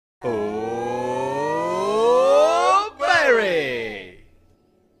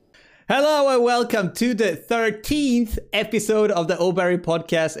welcome to the 13th episode of the Oberry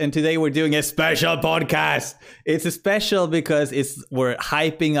podcast. And today we're doing a special podcast. It's a special because we're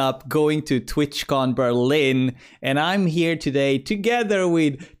hyping up going to TwitchCon Berlin. And I'm here today together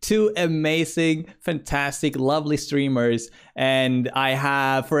with two amazing, fantastic, lovely streamers. And I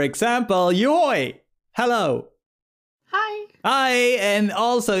have, for example, Yohoi. Hello. Hi. Hi, and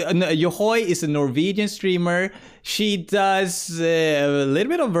also Yohoi is a Norwegian streamer. She does a little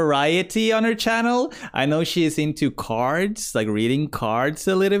bit of variety on her channel. I know she is into cards, like reading cards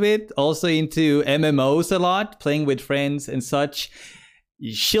a little bit. Also into MMOs a lot, playing with friends and such.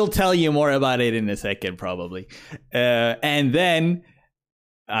 She'll tell you more about it in a second, probably. And then,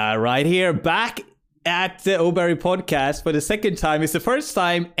 right here, back at the Oberry podcast for the second time. It's the first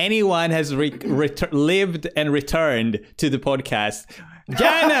time anyone has lived and returned to the podcast.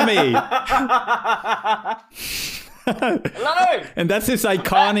 Janami! Hello! And that's his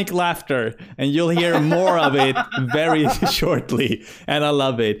iconic laughter. And you'll hear more of it very shortly. And I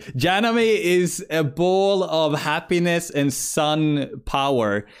love it. Janami is a ball of happiness and sun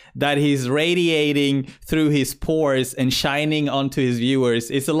power that he's radiating through his pores and shining onto his viewers.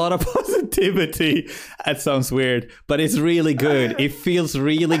 It's a lot of positivity. That sounds weird, but it's really good. It feels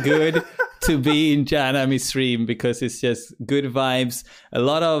really good to be in Janami's stream because it's just good vibes. A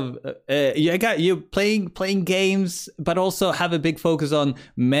lot of you playing games, but also have a big focus on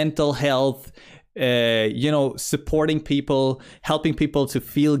mental health. Supporting people, helping people to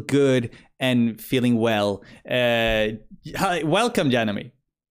feel good and feeling well. Hi, welcome, Janami.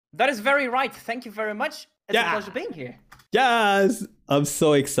 That is very right. Thank you very much. It's a pleasure being here. Yes, I'm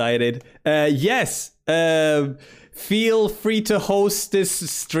so excited. Feel free to host this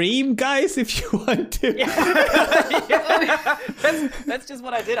stream, guys, if you want to. Yeah. That's just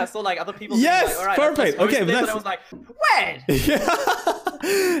what I did. I saw like other people. Yes, like, all right, perfect. Okay, but I was like, when?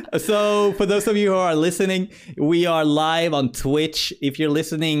 Yeah. So for those of you who are listening, we are live on Twitch. If you're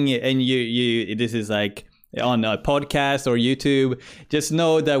listening and you this is like on a podcast or YouTube, just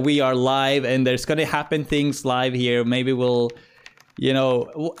know that we are live and there's gonna happen things live here. Maybe we'll.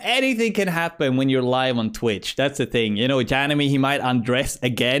 Anything can happen when you're live on Twitch. That's the thing. Janami, he might undress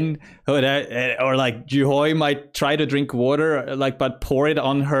again, or like Yohoi might try to drink water, but pour it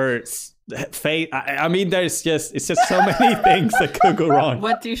on her face. I mean, it's just so many things that could go wrong.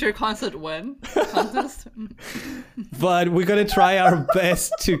 What t-shirt contest? But we're gonna try our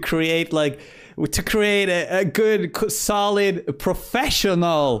best to create a good, solid,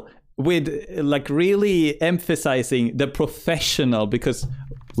 professional. With really emphasizing the professional because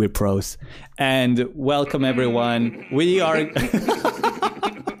we're pros. And welcome everyone. We are. Do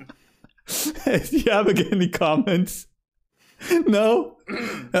you have any comments? No.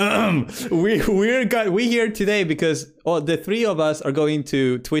 We here today because the three of us are going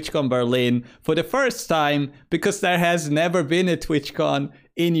to TwitchCon Berlin for the first time because there has never been a TwitchCon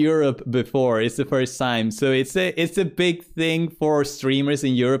in Europe before. It's the first time, so it's a big thing for streamers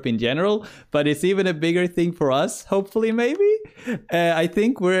in Europe in general, but it's even a bigger thing for us. Hopefully, maybe. I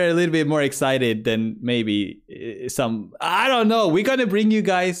think we're a little bit more excited than maybe some. I don't know. We're gonna bring you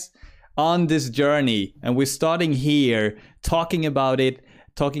guys on this journey, and we're starting here, talking about it.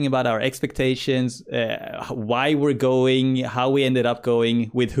 Talking about our expectations, why we're going, how we ended up going,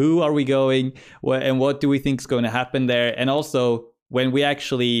 with who are we going, and what do we think is going to happen there, and also when we are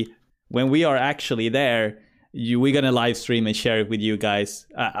actually there, we're gonna live stream and share it with you guys.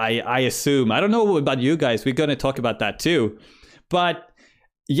 I assume. I don't know about you guys. We're gonna talk about that too, but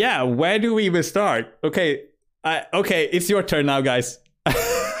yeah, where do we even start? Okay, it's your turn now, guys.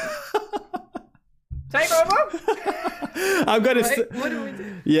 Take over. I'm gonna. What do we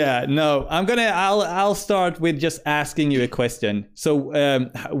do? Yeah, no, I'll start with just asking you a question. So,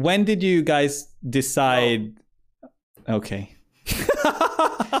 when did you guys decide? Oh. Okay.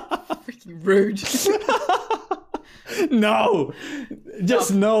 Freaking rude. No,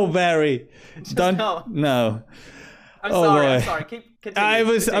 just no, Barry. Don't. No. I'm sorry.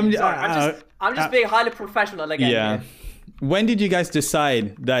 Continue. I'm just being highly professional again. Yeah. Here. When did you guys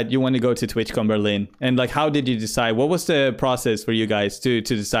decide that you want to go to TwitchCon Berlin? And how did you decide? What was the process for you guys to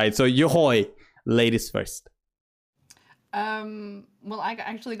decide? So Yohoi, ladies first. Well, I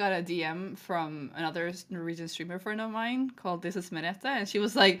actually got a DM from another Norwegian streamer friend of mine called This Is Merete, and she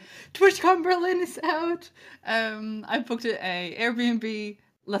was like, TwitchCon Berlin is out. I booked a Airbnb.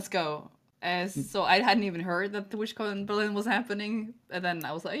 Let's go. So I hadn't even heard that TwitchCon Berlin was happening, and then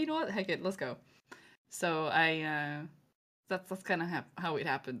I was like, you know what, heck it, let's go. So that's kind of how it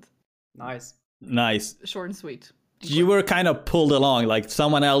happened. Nice. Short and sweet. You were kind of pulled along, like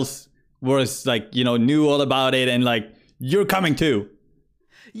someone else was knew all about it and you're coming too.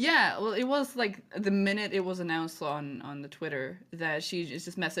 Yeah, well, it was like the minute it was announced on the Twitter that she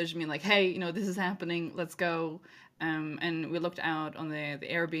just messaged me like, "Hey, this is happening. Let's go." And we looked out on the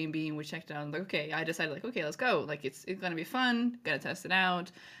Airbnb and we checked it out. And like, okay, I decided like, okay, let's go. Like, it's gonna be fun. Gotta test it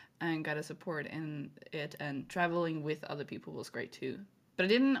out, and gotta support in it. And traveling with other people was great too. But I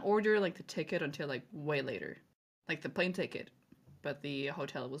didn't order like the ticket until like way later, like the plane ticket. But the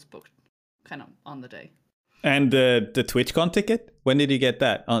hotel was booked kind of on the day. And the TwitchCon ticket? When did you get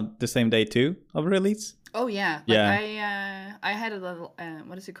that? On the same day too of release? Oh yeah, I had a little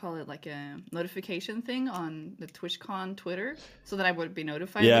what does it call it, like a notification thing on the TwitchCon Twitter, so that I would be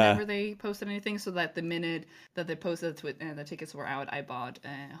notified whenever they posted anything. So that the minute that they posted the tickets were out, I bought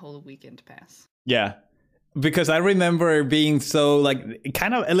a whole weekend pass. Yeah, because I remember being so like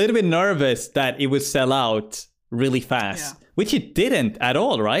kind of a little bit nervous that it would sell out really fast, which it didn't at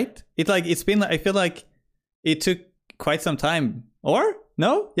all, right? It's been I feel like it took quite some time, or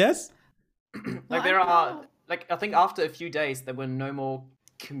no? Yes. Like there are, like I think after a few days there were no more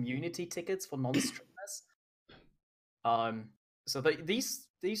community tickets for non-streamers. So these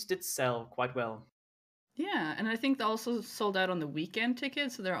did sell quite well. Yeah, and I think they also sold out on the weekend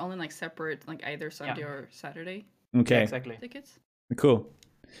tickets, so they're only like separate, like either Sunday or Saturday. Okay, yeah, exactly. Tickets. Cool,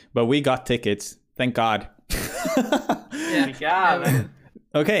 but we got tickets, thank God. Yeah.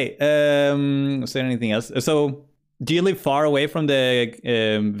 Okay. Is there anything else? So, do you live far away from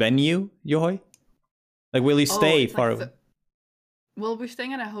the venue, Yohoy? Like, will you stay far away? Well, we're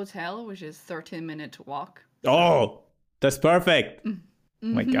staying at a hotel, which is 13-minute walk. Oh, that's perfect. Oh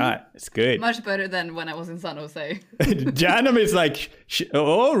my God, it's good. Much better than when I was in San Jose. Janum is like,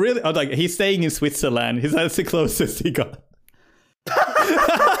 oh, really? Oh, like, he's staying in Switzerland. That's the closest he got.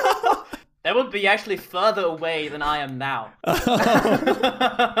 That would be actually further away than I am now. It's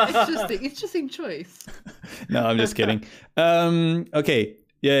just in choice. No, I'm just kidding. Okay.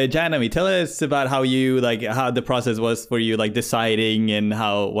 Yeah, Janami, tell us about how the process was for you, like deciding and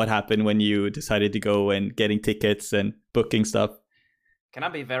what happened when you decided to go and getting tickets and booking stuff. Can I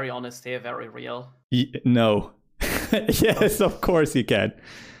be very honest here, very real? No. Yes, of course you can.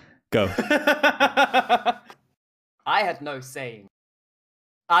 Go. I had no saying.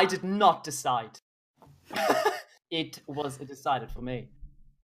 I did not decide. It was decided for me.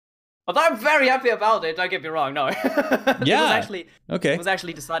 But I'm very happy about it, don't get me wrong, no. Yeah. It was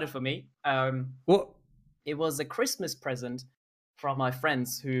actually decided for me. What? It was a Christmas present from my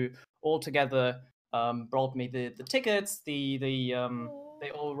friends who all together brought me the tickets, they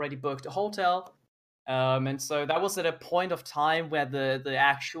already booked a hotel. And so that was at a point of time where the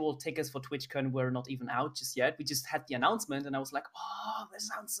actual tickets for TwitchCon were not even out just yet. We just had the announcement and I was like, oh, this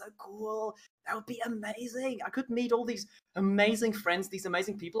sounds so cool. That would be amazing. I could meet all these amazing friends, these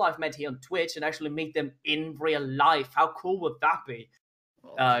amazing people I've met here on Twitch and actually meet them in real life. How cool would that be?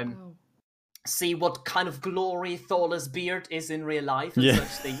 See what kind of glory Thorless Beard is in real life and such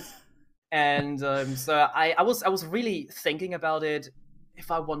things. And so I was really thinking about it. If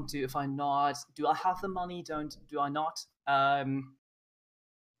I want to, if I not, do I have the money? Do I not? And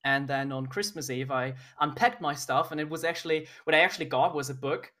then on Christmas Eve, I unpacked my stuff, and it was actually what I actually got was a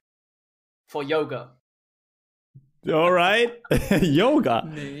book for yoga. All right, yoga.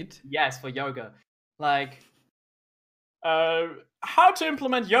 Neat. Yes, for yoga, like how to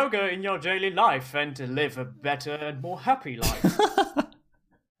implement yoga in your daily life and to live a better and more happy life.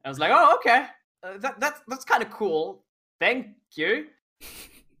 I was like, oh, okay, that's kind of cool. Thank you.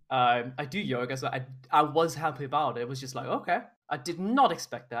 I do yoga, so I was happy about it. It was just like, okay, I did not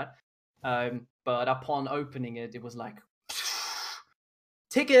expect that. But upon opening it, it was like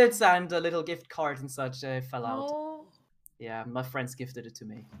tickets and a little gift card and such fell out. Yeah, my friends gifted it to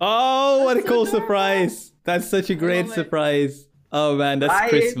me. Oh, what a cool surprise! That's such a great surprise. Oh man, that's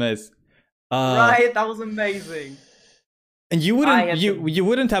Christmas. Right, that was amazing. And you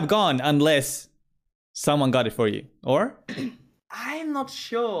wouldn't have gone unless someone got it for you, or? I'm not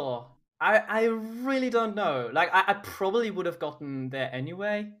sure. I really don't know. Like I probably would have gotten there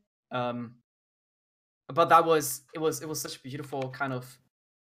anyway. But it was such a beautiful kind of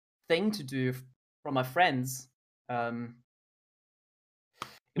thing to do from my friends. It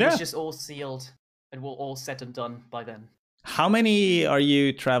was just all sealed. It was all said and done by then. How many are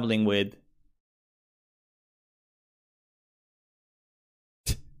you traveling with?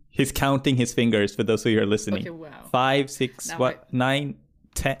 He's counting his fingers for those of you who are listening. Okay, wow. 5, 6, 9,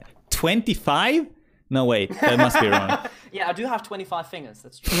 10, 25? No, wait, that must be wrong. Yeah, I do have 25 fingers.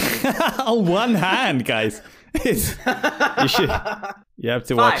 That's true. On one hand, guys. You have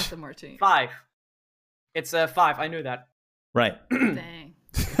to watch. 5. It's 5. I knew that. Right. Dang.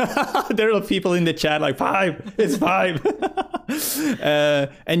 There are people in the chat like 5. It's 5.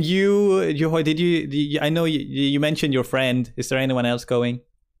 And you, did you? I know you mentioned your friend. Is there anyone else going?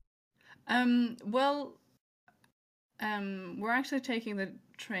 Well, we're actually taking the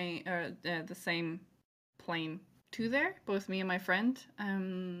train or the same plane to there, both me and my friend.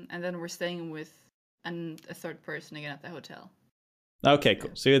 And then we're staying with a third person again at the hotel. Okay, cool.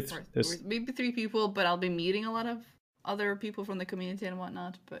 So we're maybe 3 people, but I'll be meeting a lot of other people from the community and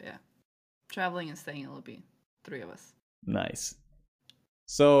whatnot. But yeah, traveling and staying, it'll be 3 of us. Nice.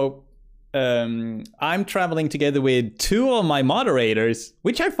 So I'm traveling together with 2 of my moderators,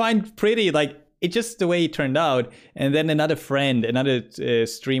 which I find pretty, like, it's just the way it turned out. And then another friend, another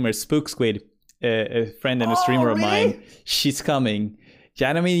streamer, Spook Squid, a friend and a streamer of mine, she's coming.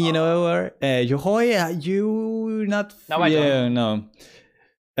 Janami, you know her? Yohoy, you not? No, I don't.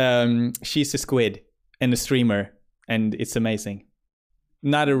 No. She's a squid and a streamer, and it's amazing.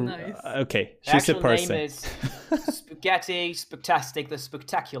 Not a Nice. Okay. She's a person. Name is Spaghetti Spectastic the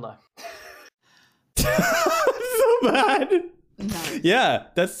Spectacular. So bad. Nice. Yeah,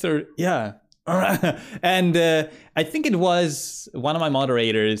 that's her. Yeah. And I think it was one of my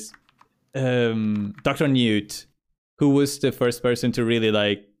moderators, Dr. Newt, who was the first person to really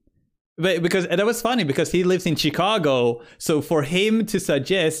like, because that was funny because he lives in Chicago. So for him to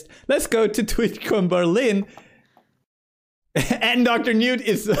suggest, let's go to TwitchCon Berlin, and Dr. Newt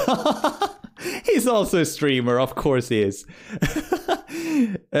is, he's also a streamer, of course he is.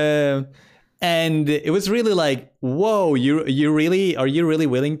 And it was really like, whoa, are you really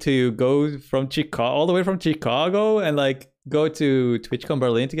willing to go from Chicago, all the way from Chicago, and like go to TwitchCon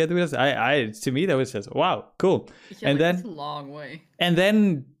Berlin together with us? To me that was just wow, cool. Yeah, and like, then it's a long way. And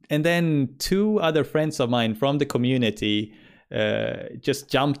then 2 other friends of mine from the community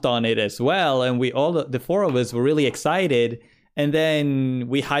just jumped on it as well, and the 4 of us were really excited. And then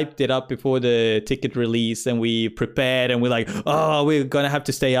we hyped it up before the ticket release, and we prepared, and we're like, oh, we're gonna have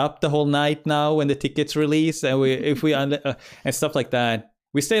to stay up the whole night now when the tickets release, and and stuff like that.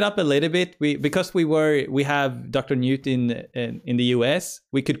 We stayed up a little bit. Because we have Dr. Newt in the US,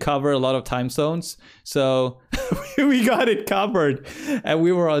 we could cover a lot of time zones, so we got it covered, and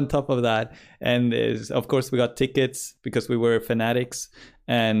we were on top of that. And of course, we got tickets because we were fanatics,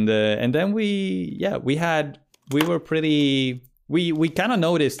 and then we were pretty. We kind of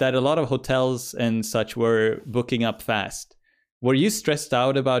noticed that a lot of hotels and such were booking up fast. Were you stressed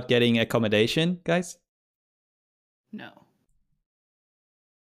out about getting accommodation, guys? No.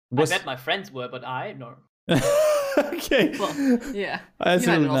 I bet my friends were, but I no. Okay. Well, yeah. That's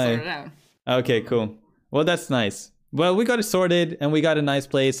you had really it all nice. sorted out. Okay, cool. Well, that's nice. Well, we got it sorted, and we got a nice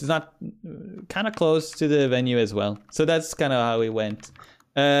place. It's not kind of close to the venue as well, so that's kind of how it went.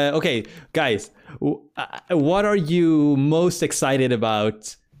 Okay, guys, what are you most excited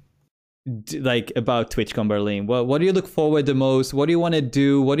about? About TwitchCon Berlin? What do you look forward the most? What do you want to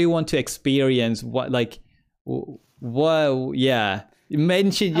do? What do you want to experience? Yeah. You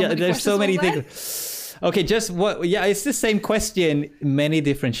mentioned, there's so many things. Okay, just what? Yeah, it's the same question, many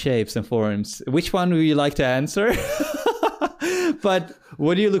different shapes and forms. Which one would you like to answer? But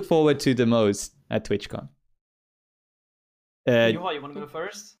what do you look forward to the most at TwitchCon? You want to go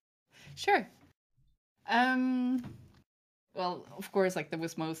first? Sure. Well, of course, like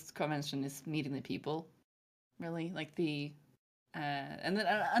the most convention is meeting the people, really, like the and then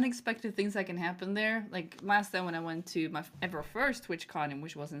unexpected things that can happen there. Like last time when I went to my ever first TwitchCon,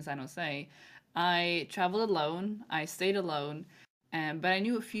 which was in San Jose, I traveled alone. I stayed alone, but I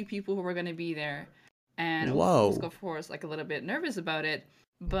knew a few people who were going to be there, and I was of course like a little bit nervous about it,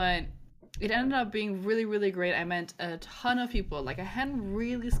 but it ended up being really, really great. I met a ton of people. Like I hadn't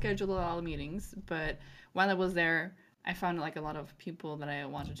really scheduled a lot of meetings, but while I was there, I found like a lot of people that I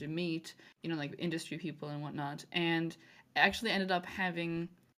wanted to meet, like industry people and whatnot. And I actually ended up having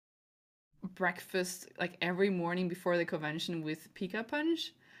breakfast like every morning before the convention with Pika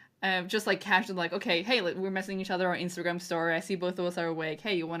Punch. Just like casual, like, okay, hey, we're messaging each other on Instagram story. I see both of us are awake.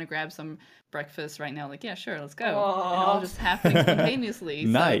 Hey, you want to grab some breakfast right now? Like, yeah, sure, let's go. And all just happening spontaneously.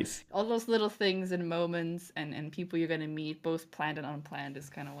 Nice. So all those little things and moments and people you're going to meet, both planned and unplanned, is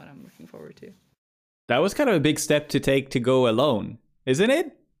kind of what I'm looking forward to. That was kind of a big step to take to go alone, isn't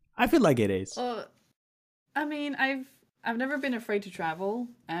it? I feel like it is. I mean, I've never been afraid to travel,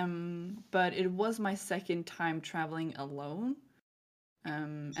 but it was my second time traveling alone.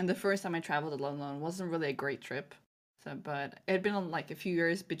 And the first time I traveled alone wasn't really a great trip. So, but it had been like a few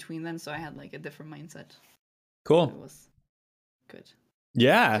years between them, so I had like a different mindset. Cool. So it was good.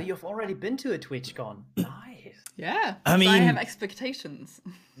 Yeah. So you've already been to a TwitchCon. Nice. Yeah. I mean, I have expectations.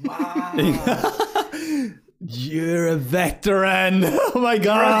 Wow. You're a veteran. Oh my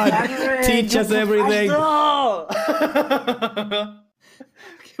god. Teach us everything.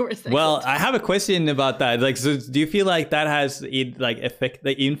 Well, I have a question about that. Like, so do you feel like that has it like affect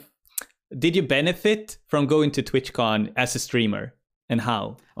the did you benefit from going to TwitchCon as a streamer, and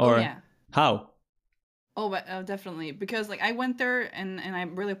how? Or how? Oh, but definitely, because like I went there and I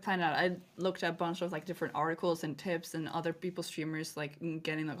really planned out. I looked at a bunch of like different articles and tips and other people's streamers like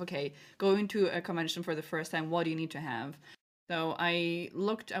getting like, okay, going to a convention for the first time, what do you need to have? So I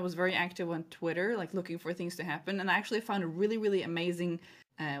was very active on Twitter, like looking for things to happen, and I actually found a really, really amazing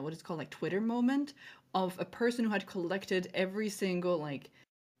what is called like Twitter moment of a person who had collected every single like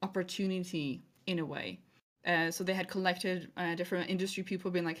opportunity in a way. So they had collected different industry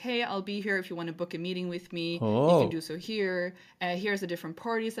people being like, hey, I'll be here if you want to book a meeting with me. You can do so here. Here's the different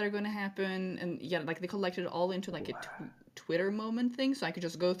parties that are going to happen. And yeah, like they collected it all into like a Twitter moment thing. So I could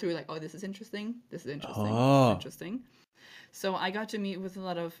just go through like, oh, this is interesting. This is interesting. This is interesting. So I got to meet with a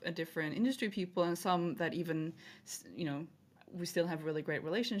lot of different industry people, and some that even, you know, we still have really great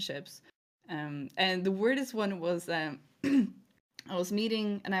relationships. And the weirdest one was I was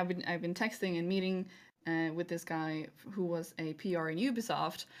meeting, and I've been texting and meeting with this guy who was a PR in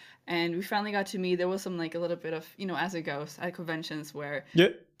Ubisoft, and we finally got to meet. There was some like a little bit of, you know, as it goes at conventions where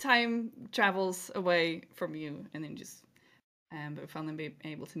time travels away from you, and then just but we finally be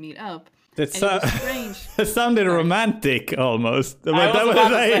able to meet up. That's strange. That sounded romantic almost. But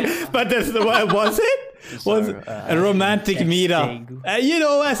was it? Was a romantic meetup? You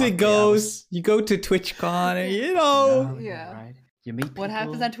know, as it goes, you go to TwitchCon, and you know. Right. You meet people. What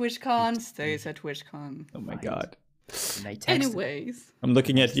happens at TwitchCon stays at TwitchCon. Oh my god. Anyways, I'm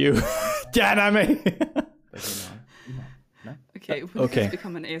looking at you, Janami. No. Okay, this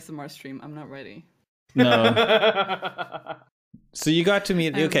become an ASMR stream. I'm not ready. No. So you got to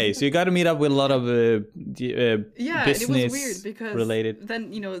meet. So you got to meet up with a lot of business it was weird because related.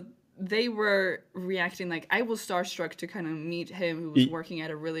 Then, you know, they were reacting like I was starstruck to kind of meet him, who was working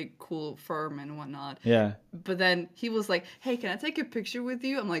at a really cool firm and whatnot. Yeah. But then he was like, "Hey, can I take a picture with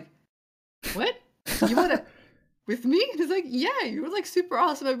you?" I'm like, "What? You wanna with me?" And he's like, "Yeah, you were like super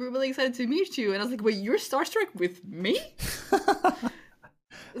awesome. I'm really excited to meet you." And I was like, "Wait, you're starstruck with me?" So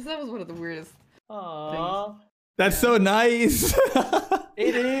that was one of the weirdest things. That's so nice.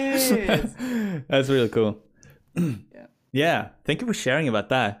 It is. That's really cool. Yeah, thank you for sharing about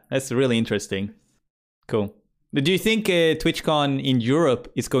that. That's really interesting. Cool. But do you think TwitchCon in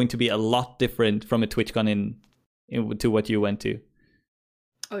Europe is going to be a lot different from a TwitchCon to what you went to?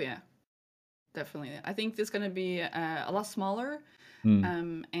 Oh yeah, definitely. I think there's going to be a lot smaller,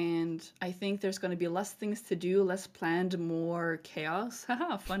 and I think there's going to be less things to do, less planned, more chaos.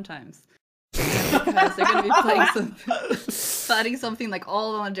 Haha, fun times. Because they're going to be planning something like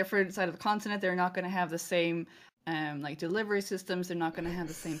all on a different side of the continent. They're not going to have the same like delivery systems. They're not going to have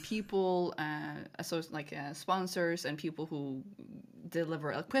the same people, sponsors and people who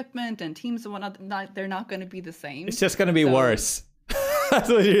deliver equipment and teams and whatnot. They're not going to be the same. It's just going to be worse. That's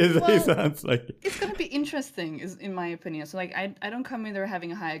what it sounds like. It's going to be interesting, is in my opinion. So like I don't come in there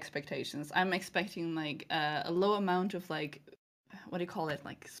having high expectations. I'm expecting like a low amount of like, what do you call it,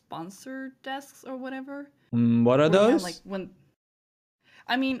 like sponsor desks or whatever. What are those? Where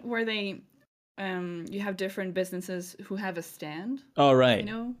they you have different businesses who have a stand. Oh right. You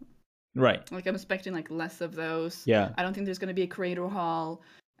know? Right. Like I'm expecting like less of those. Yeah. I don't think there's gonna be a creator hall.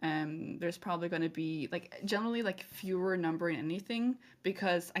 There's probably gonna be like generally like fewer number in anything,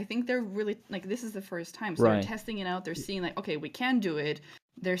 because I think they're really like, this is the first time. So they're testing it out, they're seeing like, okay, we can do it.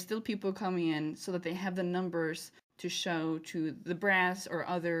 There's still people coming in so that they have the numbers to show to the brass or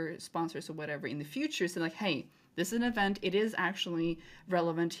other sponsors or whatever in the future. So like, hey, this is an event. It is actually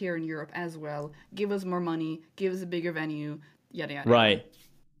relevant here in Europe as well. Give us more money. Give us a bigger venue. Yada, yada. Right.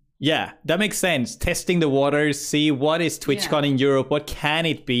 Yeah, that makes sense. Testing the waters, see what is TwitchCon in Europe, what can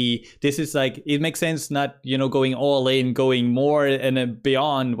it be? This is like, it makes sense not, going all in, going more and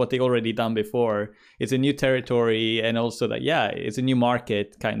beyond what they already done before. It's a new territory, and also that, it's a new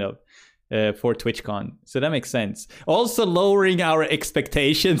market kind of for TwitchCon. So that makes sense. Also lowering our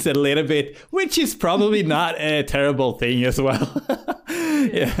expectations a little bit, which is probably not a terrible thing as well.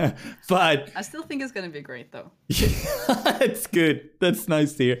 Yeah, but I still think it's gonna be great though. It's good. That's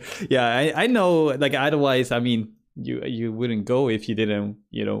nice to hear. Yeah, I know. Like otherwise, I mean, you wouldn't go if you didn't,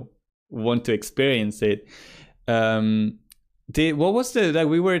 want to experience it. What was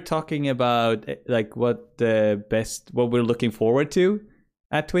we were talking about, like what we're looking forward to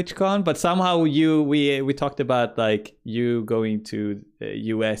at TwitchCon, but somehow we talked about like you going to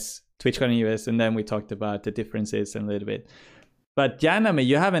US, TwitchCon in US, and then we talked about the differences a little bit. But Janami,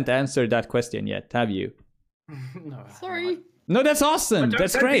 you haven't answered that question yet, have you? No, Sorry. No, that's awesome.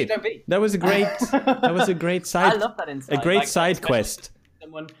 That's don't great. don't be. That was a great side. I love that insight. A great Like, side especially quest.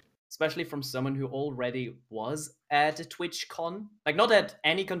 especially from someone who already was at a TwitchCon, like not at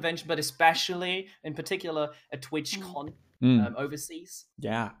any convention, but especially in particular a TwitchCon overseas.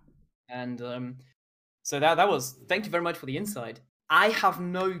 Yeah. And so that was. Thank you very much for the insight. I have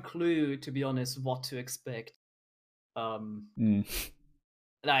no clue, to be honest, what to expect.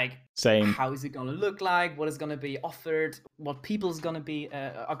 Like, Same. how is it gonna look like? What is gonna be offered? What people's gonna be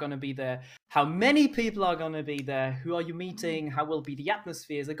are gonna be there? How many people are gonna be there? Who are you meeting? How will be the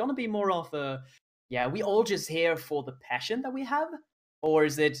atmosphere? Is it gonna be more of a, yeah, we all just here for the passion that we have, or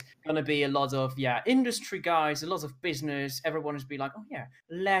is it gonna be a lot of industry guys, a lot of business? Everyone is be like, oh yeah,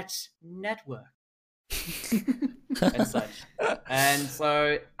 let's network and such. And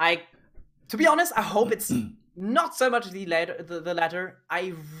so to be honest, I hope it's not so much the latter.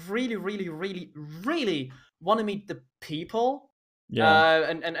 I really, really, really, really want to meet the people. Yeah.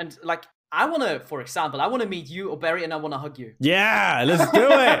 And like, I want to, for example, I want to meet you, O'Berry, and I want to hug you. Yeah, let's do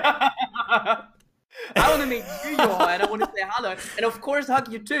it. I want to meet you, Johan, and I want to say hello. And of course, hug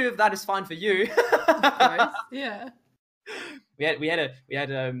you too, if that is fine for you. Of course. Yeah. We had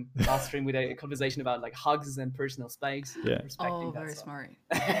last stream with a conversation about like hugs and personal space. Yeah. Oh, very smart.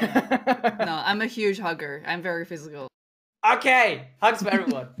 No, I'm a huge hugger. I'm very physical. Okay, hugs for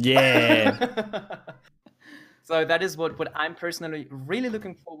everyone. Yeah. So that is what I'm personally really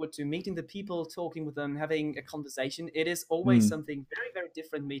looking forward to, meeting the people, talking with them, having a conversation. It is always something very, very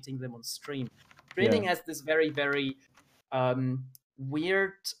different meeting them on stream. Streaming has this very, very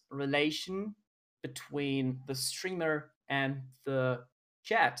weird relation between the streamer and the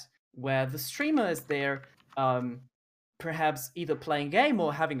chat, where the streamer is there perhaps either playing a game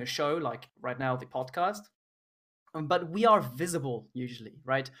or having a show, like right now the podcast. But we are visible usually,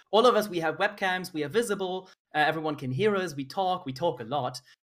 right? All of us, we have webcams, we are visible, everyone can hear us, we talk a lot,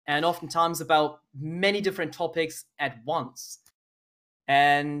 and oftentimes about many different topics at once.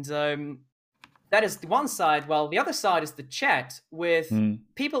 And that is the one side, while the other side is the chat with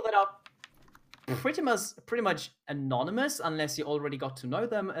people that are pretty much anonymous, unless you already got to know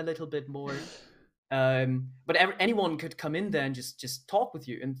them a little bit more. But anyone could come in there and just talk with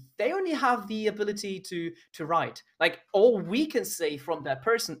you, and they only have the ability to write. Like, all we can say from that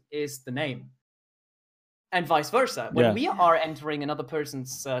person is the name, and vice versa. When we are entering another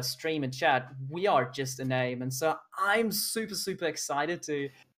person's stream and chat, we are just a name. And so I'm super, super excited to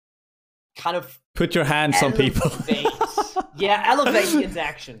kind of put your hands on people. Elevate the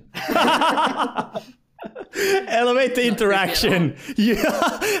interaction. Elevate the interaction.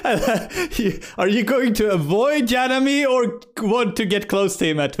 Are you going to avoid Janami or want to get close to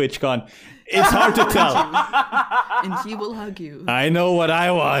him at TwitchCon? It's hard to tell. And he will hug you. I know what I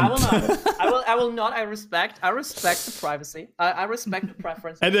want. I will not. I respect the privacy. I respect the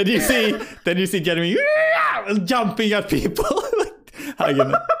preference. And then you see Janami jumping at people.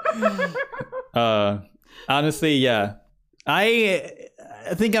 Hugging them. Honestly, yeah. I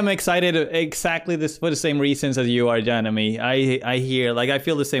think I'm excited exactly for the same reasons as you are, Janami. I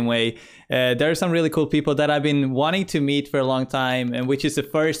feel the same way. There are some really cool people that I've been wanting to meet for a long time, and which is the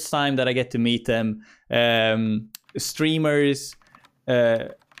first time that I get to meet them. Streamers.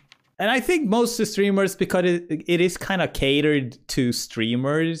 And I think most of the streamers, because it is kind of catered to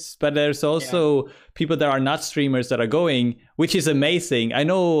streamers, but there's also people that are not streamers that are going, which is amazing. I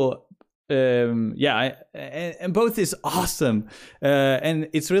know... and both is awesome, and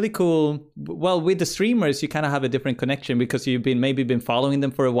it's really cool. Well, with the streamers, you kind of have a different connection because you've been following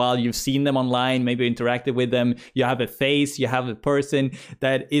them for a while. You've seen them online, maybe interacted with them. You have a face, you have a person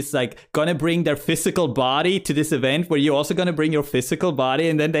that is like gonna bring their physical body to this event, where you're also gonna bring your physical body,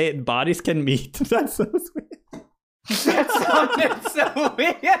 and then bodies can meet. That's so sweet. That sounded so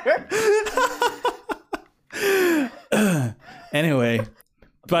weird. Anyway.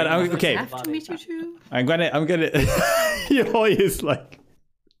 But okay. I have to meet you too. I'm gonna. Yohoi is like,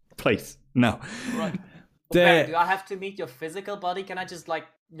 please, no. Right. Okay, do I have to meet your physical body? Can I just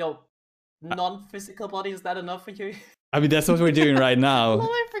non-physical body? Is that enough for you? I mean, that's what we're doing right now. Well,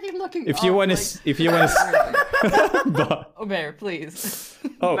 I'm freaking looking. If you want to, Omer, please.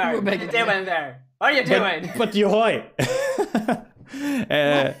 Oh, what are you doing there? What are you doing? But Yohoi.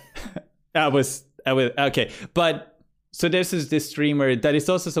 I was okay, but. So this is this streamer that is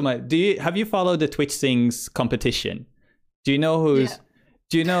also someone. Have you followed the Twitch Sings competition? Do you know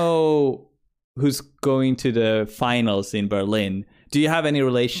who's going to the finals in Berlin? Do you have any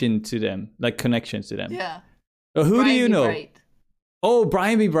relation to them, like connections to them? Yeah. Who Brian do you know? Bright. Oh,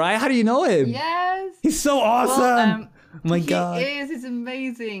 Brian B. Bright. How do you know him? Yes. He's so awesome. Oh my God. He is. He's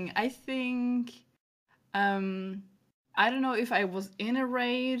amazing. I think I don't know if I was in a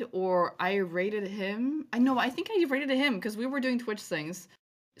raid or I raided him. I think I raided him because we were doing Twitch things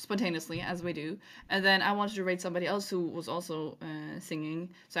spontaneously as we do, and then I wanted to raid somebody else who was also singing.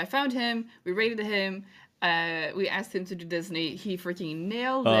 So I found him. We raided him. We asked him to do Disney. He freaking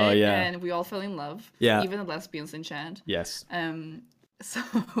nailed it, yeah. and we all fell in love. Yeah. Even the lesbians in chat. Yes. So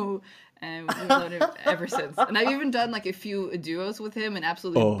we've known him ever since, and I've even done like a few duos with him and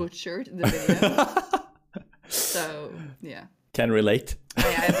absolutely butchered the video. So yeah, can relate.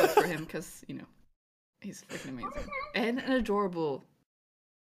 I vote for him because he's freaking amazing and an adorable.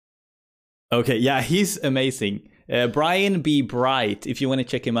 Okay, yeah, he's amazing. Brian B. Bright, if you want to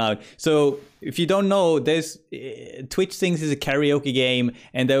check him out. So, if you don't know, there's Twitch Sings is a karaoke game,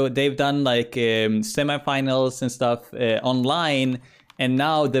 and they've done like semifinals and stuff online, and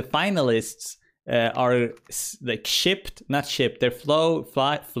now the finalists are like not shipped. They're flown.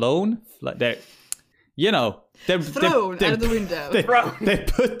 They're they're thrown out of the window. They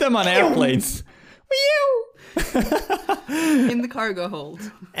put them on airplanes. In the cargo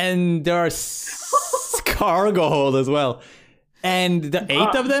hold. And there are cargo hold as well. And there are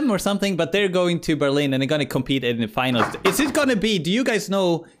 8 of them or something, but they're going to Berlin and they're going to compete in the finals. Is it going to be, do you guys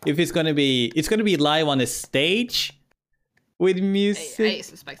know if it's going to be live on a stage with music? I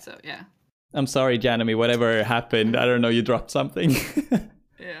suspect so, yeah. I'm sorry, Janami, whatever happened. I don't know, you dropped something.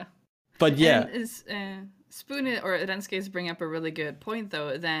 Yeah. But yeah. And Spoon or Renskes bring up a really good point,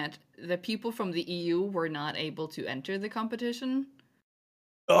 though, that the people from the EU were not able to enter the competition.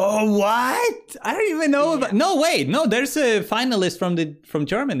 Oh, what? I don't even know about... No, wait. No, there's a finalist from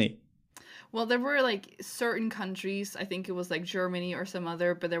Germany. Well, there were like certain countries. I think it was like Germany or some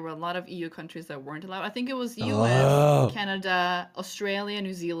other, but there were a lot of EU countries that weren't allowed. I think it was US, Canada, Australia,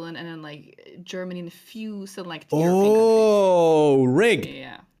 New Zealand, and then like Germany and a few select European countries. Oh, rigged.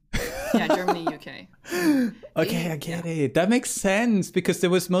 Yeah. Yeah, Germany, UK. Okay, I get it. That makes sense because there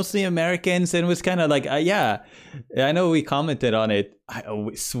was mostly Americans and it was kind of like, yeah, I know we commented on it.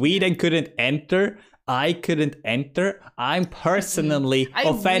 Sweden couldn't enter. I couldn't enter. I'm personally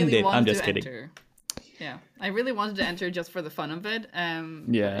offended. Really I'm just kidding. Enter. Yeah, I really wanted to enter just for the fun of it.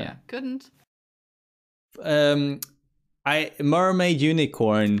 Yeah, couldn't. Mermaid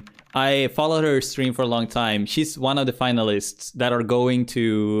Unicorn. I followed her stream for a long time. She's one of the finalists that are going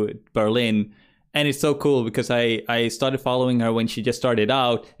to Berlin. And it's so cool because I started following her when she just started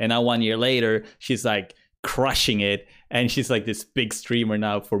out. And now 1 year later, she's like crushing it. And she's like this big streamer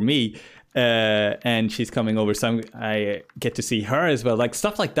now for me. And she's coming over. So I get to see her as well. Like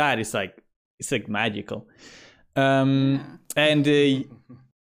stuff like that is like, it's like magical.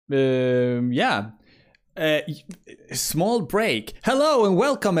 Small break. Hello and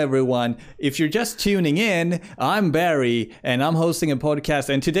welcome everyone. If you're just tuning in, I'm Barry and I'm hosting a podcast,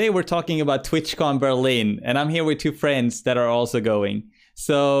 and today we're talking about TwitchCon Berlin, and I'm here with 2 friends that are also going.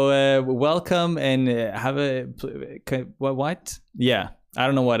 So welcome and have a what? Yeah, I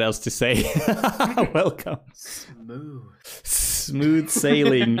don't know what else to say. Welcome. Smooth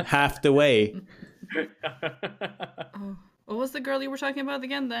sailing half the way. What was the girl you were talking about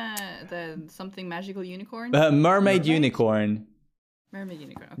again? The something magical unicorn? Mermaid Unicorn. Mermaid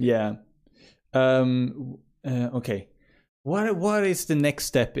Unicorn. Okay. Yeah. Okay. What is the next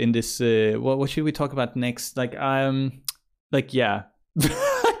step in this? What should we talk about next? Yeah.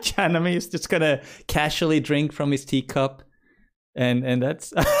 Janami is just gonna casually drink from his teacup, and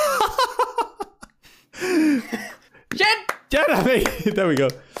that's. Janami. There we go.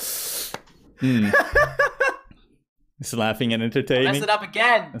 It's laughing and entertaining. Mess it up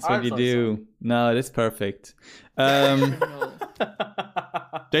again. That's what you do. No, that's perfect.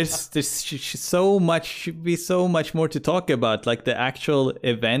 There's so much, should be so much more to talk about, like the actual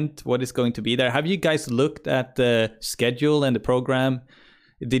event, what is going to be there. Have you guys looked at the schedule and the program?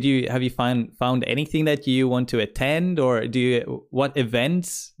 Have you found anything that you want to attend, or what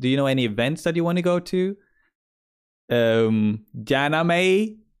events? Do you know any events that you want to go to?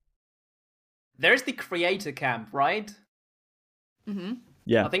 Janame? There's the creator camp, right? Mm-hmm.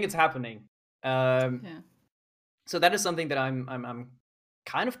 Yeah, I think it's happening. So that is something that I'm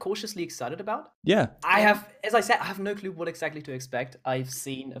kind of cautiously excited about. Yeah, As I said, I have no clue what exactly to expect. I've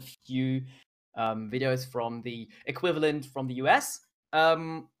seen a few videos from the equivalent from the US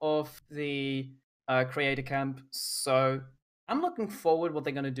of the creator camp. So I'm looking forward what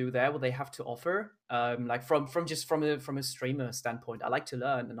they're gonna do there, what they have to offer. Like from a streamer standpoint, I like to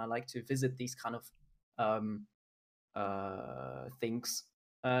learn and I like to visit these kind of things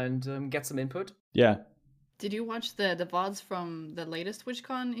and get some input. Yeah. Did you watch the VODs from the latest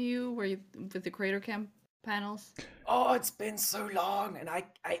TwitchCon EU with the creator camp panels? Oh, it's been so long, and I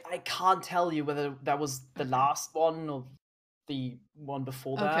can't tell you whether that was the last one or the one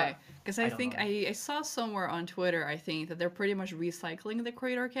before that. Okay, because I don't think know. I saw somewhere on Twitter, I think, that they're pretty much recycling the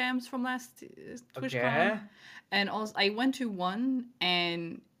creator cams from last TwitchCon. Okay. And also, I went to one,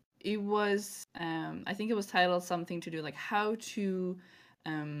 and it was, I think it was titled something to do like how to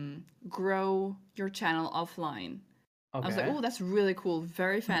grow your channel offline. I was like, Okay. oh, that's really cool,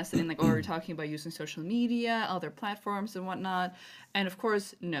 very fascinating. Like, already talking about using social media, other platforms, and whatnot. And of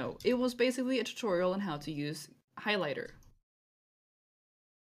course, no, it was basically a tutorial on how to use highlighter,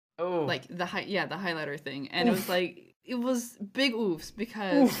 Oh. like the highlighter thing. And it was like, it was big oofs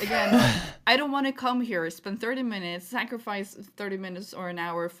because again, I don't want to come here, spend 30 minutes, sacrifice 30 minutes or an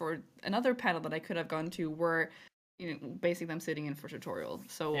hour for another panel that I could have gone to where, you know, basically I'm sitting in for tutorial.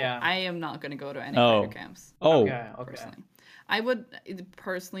 So Yeah. I am not going to go to any Oh. creator camps. Oh, Okay. Personally, I would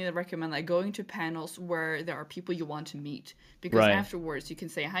personally recommend like going to panels where there are people you want to meet, because Right. afterwards you can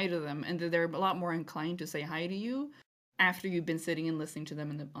say hi to them, and they're a lot more inclined to say hi to you after you've been sitting and listening to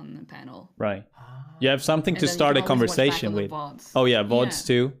them on the panel. right. You have something And to then you start a can always watch back conversation on the with. VODs. Oh yeah, VODs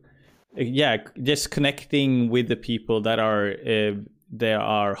too. Yeah, just connecting with the people that are they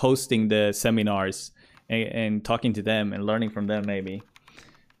are hosting the seminars and talking to them and learning from them, maybe.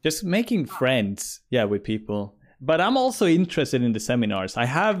 Just making friends, yeah, with people. But I'm also interested in the seminars. I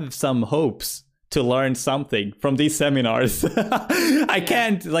have some hopes to learn something from these seminars. I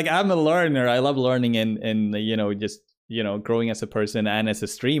can't, like, I'm a learner. I love learning and you know, just, you know, growing as a person and as a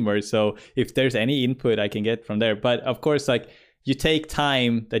streamer. So if there's any input I can get from there. But of course, like, you take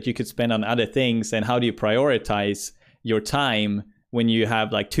time that you could spend on other things, and how do you prioritize your time when you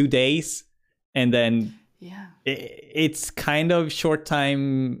have like 2 days, and then Yeah. it's kind of short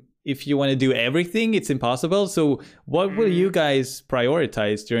time. If you want to do everything, it's impossible. So what will you guys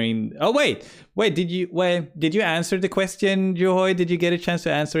prioritize during? Oh wait, did you answer the question, Juhoy? Did you get a chance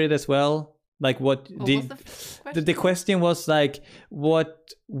to answer it as well? Like, what What did was the question? the question was, like, what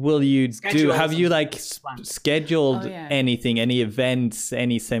will you do? Schedules Have you and like plans. scheduled Oh, yeah. anything, any events,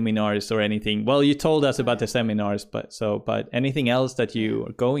 any seminars or anything? Well, you told us about the seminars, but anything else that you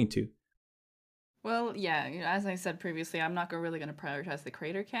are going to? Well, yeah, you know, as I said previously, I'm not really going to prioritize the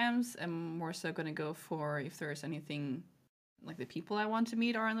creator cams. I'm more so going to go for if there's anything like the people I want to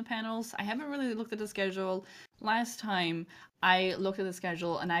meet are on the panels. I haven't really looked at the schedule. Last time I looked at the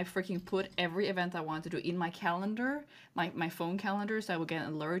schedule and I freaking put every event I want to do in my calendar, my phone calendar, so I would get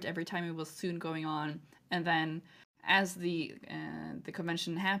an alert every time it was soon going on. And then as the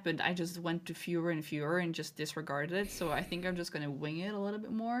convention happened, I just went to fewer and fewer and just disregarded it. So I think I'm just going to wing it a little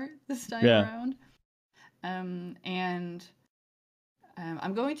bit more this time around. I'm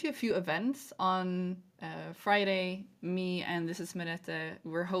going to a few events on Friday. Me and This is Merete,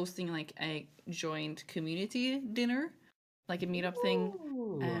 we're hosting like a joint community dinner, like a meetup thing.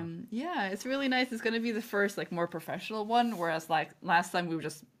 Yeah, it's really nice. It's going to be the first like more professional one, whereas like last time we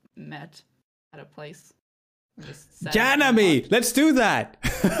just met at a place. Janami, let's do that.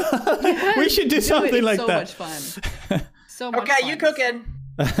 We should do something like that. So much fun. So much Okay, fun. you cooking.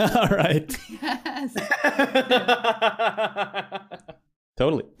 All right. Yes.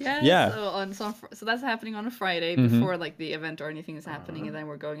 Totally. Yeah. So that's happening on a Friday Mm-hmm. before like the event or anything is happening, and then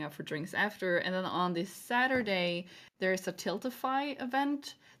we're going out for drinks after. And then on this Saturday there's a Tiltify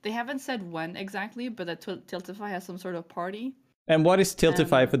event. They haven't said when exactly, but that Tiltify has some sort of party. And what is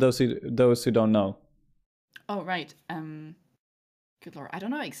Tiltify for those who don't know? Oh right. Good lord, I don't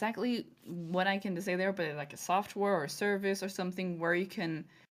know exactly what I can say there, but it's like a software or service or something where you can,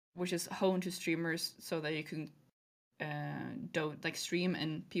 which is honed to streamers, so that you can stream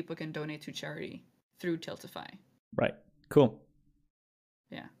and people can donate to charity through Tiltify. Right. Cool.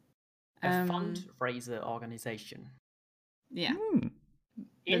 Yeah. A fundraiser organization. Yeah.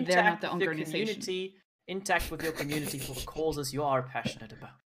 Intact they're not the with your organization. community, intact with your community for the causes you are passionate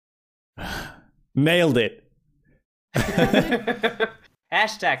about. Nailed it.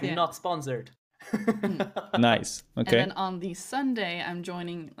 Hashtag Yeah. not sponsored. Nice. Okay. And then on the Sunday, I'm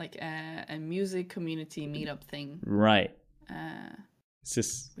joining like a music community meetup thing, Right. It's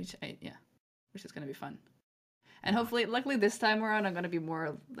just which is gonna be fun. And hopefully, luckily this time around, I'm gonna be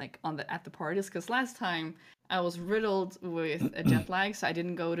more like at the parties, because last time I was riddled with a jet lag, so I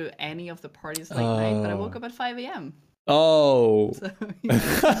didn't go to any of the parties late night. But I woke up at 5 a.m. Oh. So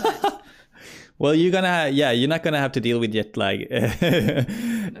yeah. Well, you're not gonna have to deal with jet lag.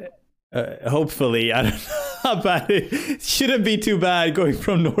 Hopefully, I don't know how bad it shouldn't be too bad going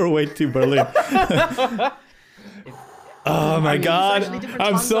from Norway to Berlin. Oh my god, actually different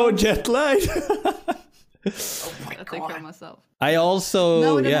I'm time so zones. jet lagged. Oh my That's take care of myself. I also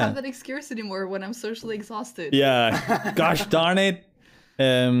No, I don't have that excuse anymore when I'm socially exhausted. Yeah, gosh darn it.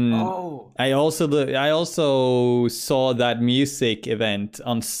 Oh. I also saw that music event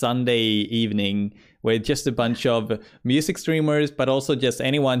on Sunday evening where just a bunch of music streamers, but also just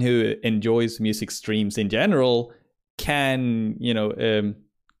anyone who enjoys music streams in general can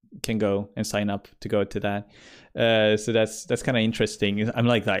go and sign up to go to that. So that's kind of interesting. I'm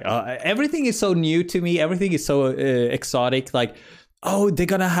like everything is so new to me. Everything is so exotic. Like, oh, they're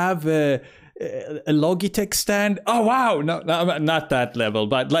gonna have a Logitech stand. Oh wow, no, not that level,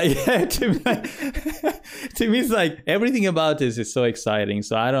 but like to me it's like everything about this is so exciting.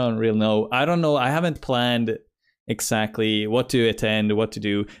 So I don't really know. I don't know. I haven't planned exactly what to attend, what to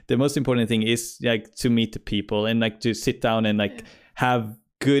do. The most important thing is like to meet the people and like to sit down and like have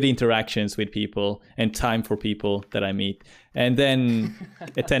good interactions with people and time for people that I meet, and then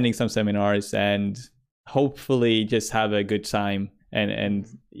attending some seminars and hopefully just have a good time, and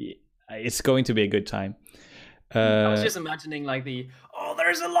it's going to be a good time. I was just imagining like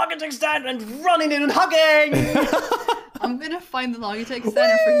there's a Logitech stand and running in and hugging. I'm gonna find the Logitech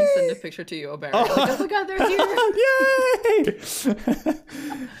stand and freaking send a picture to you, Barry. Like, oh my god, they're here! Yay!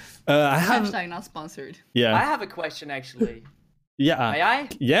 I have Hashtag not sponsored. Yeah. I have a question actually. Yeah. May I?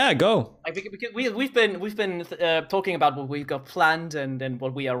 Yeah, go. Because we've been talking about what we've got planned and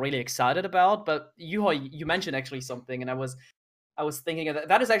what we are really excited about. But you mentioned actually something, and I was thinking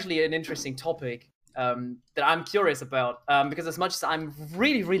that is actually an interesting topic that I'm curious about. Because as much as I'm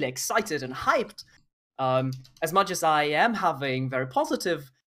really really excited and hyped, as much as I am having very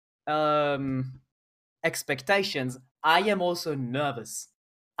positive expectations, I am also nervous.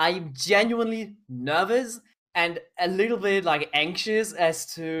 I am genuinely nervous. And a little bit like anxious as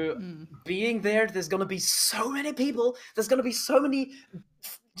to being there. There's gonna be so many people. There's gonna be so many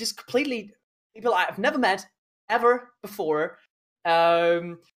just completely people I've never met ever before.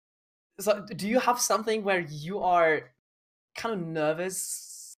 So do you have something where you are kind of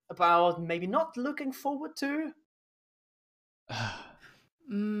nervous about maybe not looking forward to? I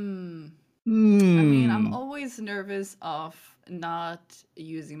mean, I'm always nervous of not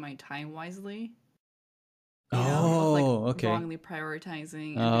using my time wisely. Okay. Wrongly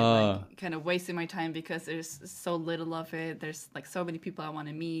prioritizing and then, like kind of wasting my time because there's so little of it. There's like so many people I want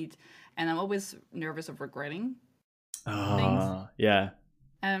to meet, and I'm always nervous of regretting things. Yeah.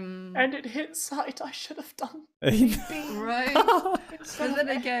 And it hit site. I should have done. Right. And then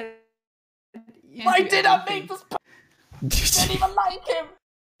again, why did I make this? Didn't even like him.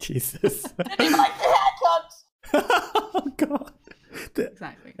 Jesus. Didn't even like the haircut. Oh God.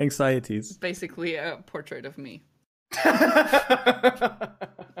 Exactly. Anxieties. It's basically a portrait of me. So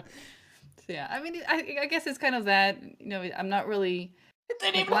yeah, I mean, I guess it's kind of that. I'm not really. It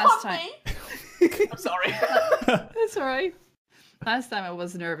didn't even last hug time. me. I'm sorry. That's all right. Last time I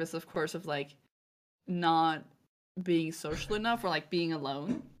was nervous, of course, of like not being social enough or like being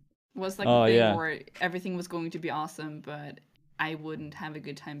alone. Was like the thing where everything was going to be awesome, but I wouldn't have a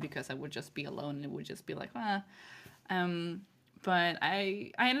good time because I would just be alone and it would just be like, But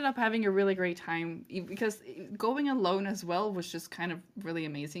I ended up having a really great time because going alone as well was just kind of really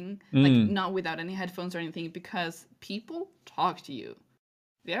amazing. Like not without any headphones or anything, because people talk to you.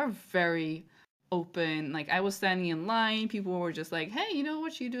 They're very open. Like I was standing in line, people were just like, "Hey,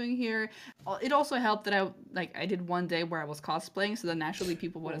 what you doing here?" It also helped that I did one day where I was cosplaying, so then naturally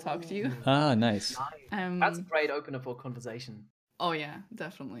people want to talk to you. Ah, nice. That's a great opener for conversation. Oh yeah,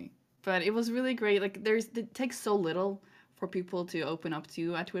 definitely. But it was really great. Like it takes so little for people to open up to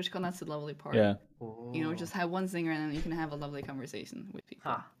you at TwitchCon. That's the lovely part. Yeah. Just have one singer and then you can have a lovely conversation with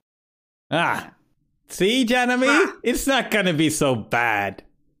people. See, Janami? It's not gonna be so bad.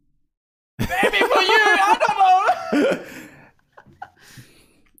 Maybe for you, I don't know.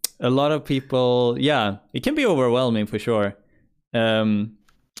 A lot of people, it can be overwhelming for sure. But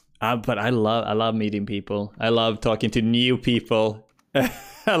I love meeting people. I love talking to new people.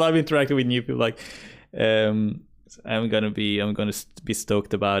 I love interacting with new people. Like, I'm gonna be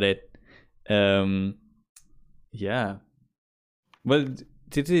stoked about it. Yeah. Well,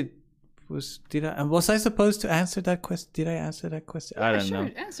 was I supposed to answer that question? Did I answer that question? Yeah, I don't know.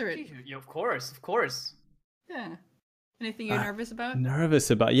 Answer it. Yeah, of course. Yeah. Anything you're nervous about? Nervous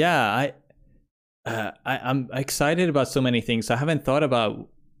about? Yeah, I'm excited about so many things. I haven't thought about.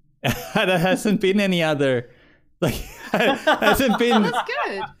 There hasn't been any other. Like, hasn't been. That's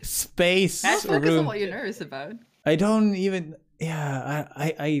good. Space. Let's focus room. on what you're nervous about. I don't even. Yeah,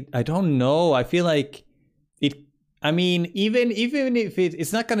 I don't know. I feel like it. I mean, even if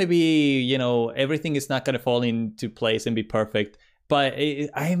it's not gonna be, everything is not gonna fall into place and be perfect. but I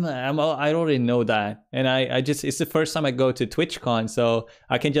already know that, and I just it's the first time I go to TwitchCon, so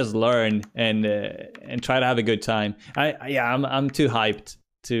I can just learn and try to have a good time. I'm too hyped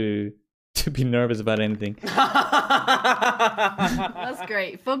to be nervous about anything. That's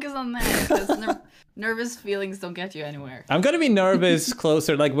great. Focus on that, because nervous feelings don't get you anywhere. I'm gonna be nervous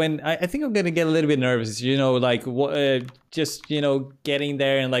closer, like when I think I'm gonna get a little bit nervous, like just getting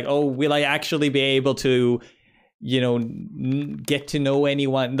there and like, oh, will I actually be able to get to know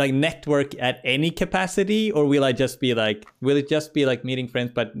anyone, like network at any capacity, or will it just be like meeting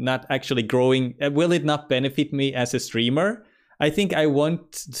friends but not actually growing? Will it not benefit me as a streamer? I think I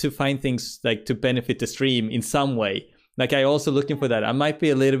want to find things like to benefit the stream in some way. Like I also looking for that. I might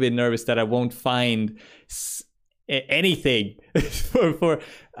be a little bit nervous that I won't find anything for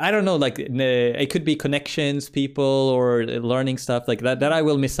I don't know, like it could be connections, people, or learning stuff like that I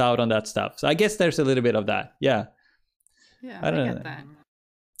will miss out on that stuff. So I guess there's a little bit of that. Yeah, I get that.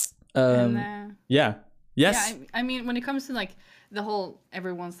 Yes. Yeah, I mean, when it comes to like the whole,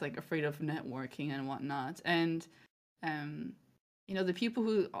 everyone's like afraid of networking and whatnot, and the people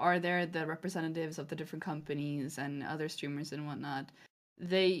who are there, the representatives of the different companies and other streamers and whatnot,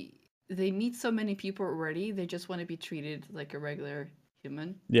 they meet so many people already. They just want to be treated like a regular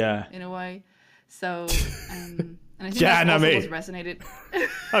human. Yeah. In a way. So, and I think that also was resonated.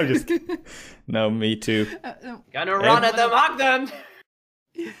 I'm just kidding. No, me too. Gonna run at them, hug them.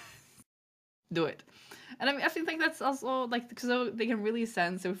 Do it. And I mean, I think like that's also like, because they can really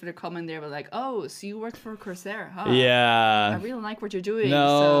sense if they're coming there, but like, oh, so you work for Corsair, huh? Yeah. I really like what you're doing.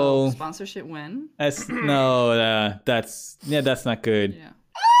 No. So sponsorship win. That's not good. Yeah.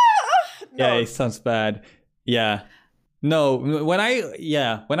 Yeah, it sounds bad. Yeah. No, when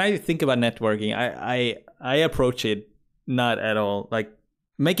I think about networking, I approach it not at all. Like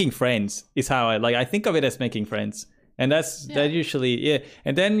making friends is how I think of it, as making friends. And that usually,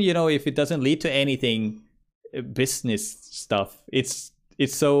 And then, if it doesn't lead to anything business stuff, it's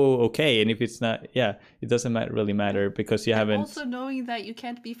so okay. And if it's not, it doesn't really matter, because you haven't. Also knowing that you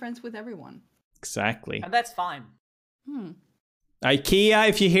can't be friends with everyone. Exactly. And that's fine. IKEA,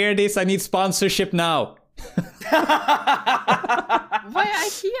 if you hear this, I need sponsorship now. Why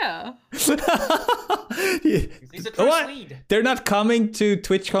IKEA? He's a true lead. They're not coming to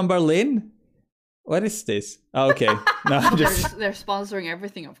TwitchCon Berlin? What is this? Oh, okay. No, they're sponsoring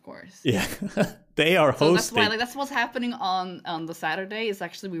everything, of course. Yeah. They are hosting. That's why, that's what's happening on the Saturday. Is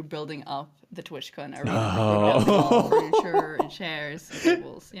actually we're building up the TwitchCon arena. Oh. Furniture and chairs and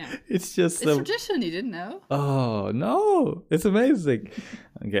tables. Yeah. It's just it's tradition, you didn't know? Oh no. It's amazing.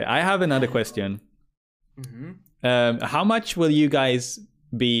 Okay, I have another question. How much will you guys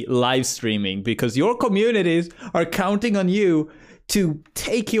be live streaming? Because your communities are counting on you to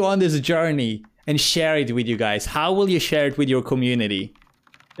take you on this journey and share it with you guys. How will you share it with your community?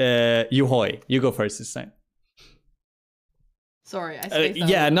 Yuhoi, you go first this time. Sorry, I spaced out.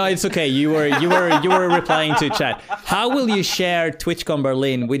 Yeah, no, it's okay. You were replying to chat. How will you share TwitchCon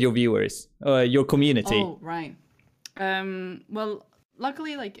Berlin with your viewers, your community? Oh, right. Well,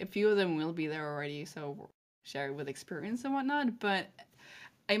 luckily, like a few of them will be there already, so share with experience and whatnot. But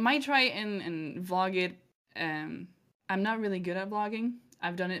I might try and vlog it. I'm not really good at vlogging.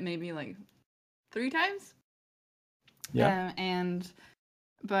 I've done it maybe like 3 times. Yeah.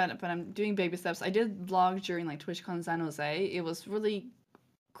 But I'm doing baby steps. I did vlog during like TwitchCon San Jose. It was really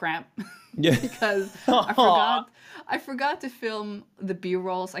crap. Yeah. Because I forgot to film the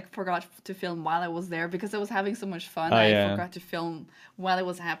B-rolls. I forgot to film while I was there because I was having so much fun. I forgot to film while it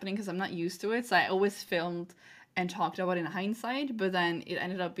was happening because I'm not used to it. So I always filmed and talked about it in hindsight, but then it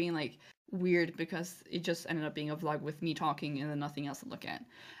ended up being like weird because it just ended up being a vlog with me talking and then nothing else to look at.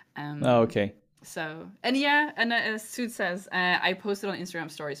 Okay. So, and as Suit says, I posted on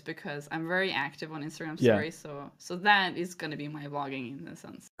Instagram stories because I'm very active on Instagram stories. So that is going to be my vlogging in a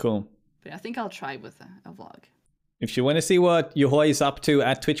sense. Cool. But I think I'll try with a vlog. If you want to see what Yuhoi is up to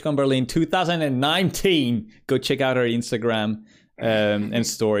at TwitchCon Berlin 2019, go check out our Instagram and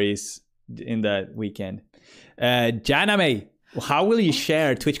stories in that weekend. Janame, how will you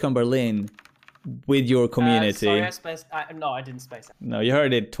share TwitchCon Berlin with your community? Sorry, I spaced. No, I didn't space out. No, you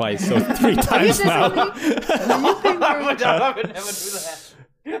heard it twice, so 3 times now. I would never do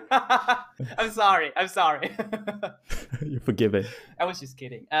that. I'm sorry. You forgive it. I was just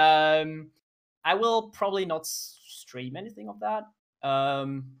kidding. I will probably not stream anything of that.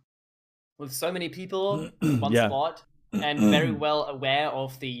 With so many people in one spot, and very well aware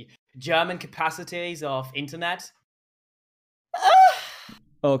of the German capacities of internet.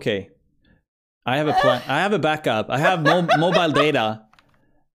 Okay. I have a plan. I have a backup. I have mobile data.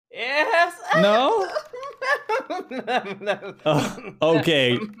 Yes. No?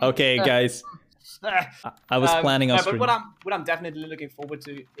 Okay, guys. I was planning on no, but streaming. what I'm definitely looking forward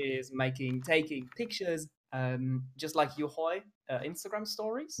to is taking pictures, just like Yohoi Instagram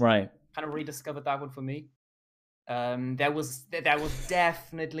stories. Right. Kind of rediscovered that one for me. There will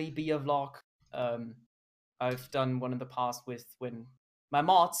definitely be a vlog. I've done one in the past with when my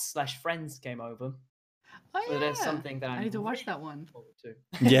mods / friends came over. Oh So yeah. there's something that I need to watch really that one. looking forward to.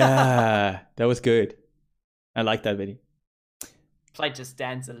 Yeah, that was good. I like that video. Played Just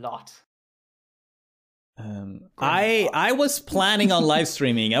Dance a lot. I was planning on live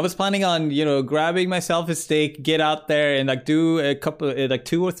streaming. I was planning on, grabbing myself a stick, get out there and like do a couple, like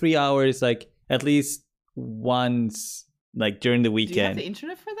 2 or 3 hours, like at least once, like during the Do you have weekend. the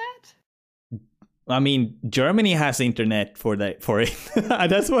internet for that? I mean, Germany has internet for it.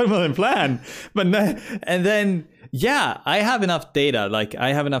 That's what my plan. But and then, yeah, I have enough data. Like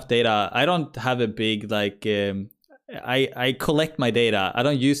I have enough data. I don't have a big I collect my data. I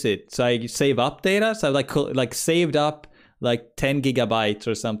don't use it, so I save up data. So I like saved up like 10 gigabytes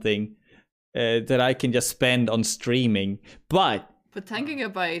or something that I can just spend on streaming. But 10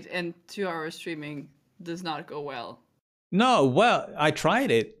 gigabyte and 2 hours streaming does not go well. no, well, I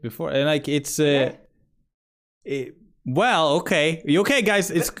tried it before, and like it's well, okay, you okay,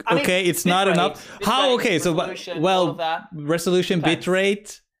 guys? It's okay. It's not enough. How? Okay, so resolution, Depends.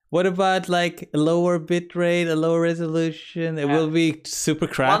 bitrate. What about like a lower bitrate, a lower resolution? It will be super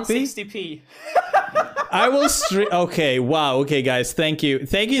crappy. 160p. I will stream. Okay, wow. Okay, guys, thank you.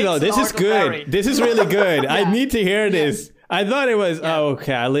 No, this is Pixel good. art of This is really good. I need to hear this. I thought it was. Oh,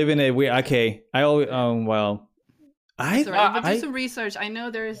 okay. I live in a weird. Okay, I always. Well, Sorry, but do some research. I know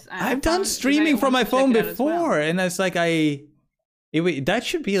there's. I've done streaming from my phone before, and it's like that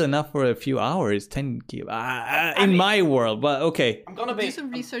should be enough for a few hours. 10 gig in my world, but okay. I'm gonna do some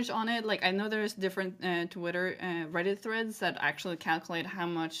research on it. Like I know there's different Twitter, Reddit threads that actually calculate how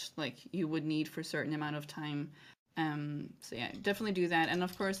much like you would need for a certain amount of time. So yeah, definitely do that. And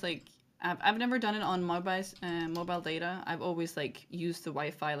of course, like I've never done it on mobile data. I've always like used the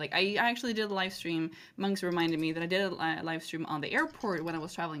Wi-Fi. Like I actually did a live stream. Monks reminded me that I did a live stream on the airport when I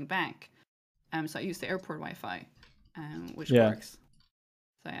was traveling back. So I used the airport Wi-Fi, which works.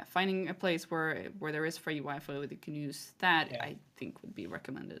 So yeah, finding a place where there is free Wi-Fi that you can use that I think would be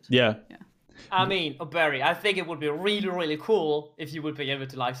recommended. Yeah. I mean, Barry, I think it would be really, really cool if you would be able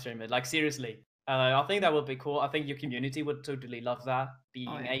to live stream it. Like seriously, I think that would be cool. I think your community would totally love that,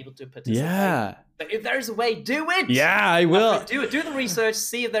 being able to participate. Yeah. But if there's a way, do it. Yeah, I will. Do it. Do the research.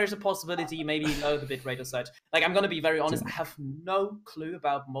 See if there's a possibility. Maybe lower the bitrate or such. Like I'm gonna be very honest. I have no clue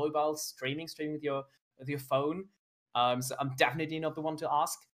about mobile streaming with your phone. So I'm definitely not the one to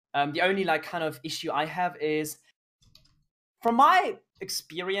ask. The only like kind of issue I have is, from my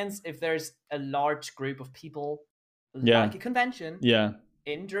experience, if there's a large group of people, like a convention,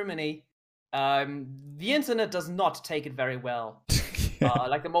 in Germany, the internet does not take it very well.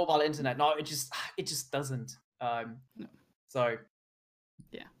 Like the mobile internet, no, it just doesn't. So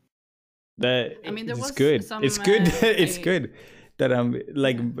yeah. I mean, it's good. It's good. It's good that I'm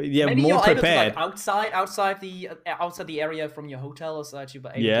like maybe more you're prepared. Able to, like, outside the area from your hotel or such.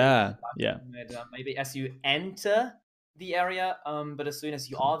 But maybe as you enter the area, but as soon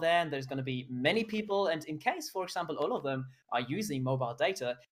as you are there, and there's going to be many people, and in case, for example, all of them are using mobile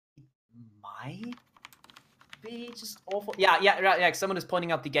data, it might be just awful. Yeah. Someone is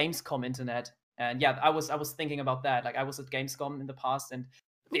pointing out the Gamescom internet, and yeah, I was thinking about that. Like I was at Gamescom in the past, and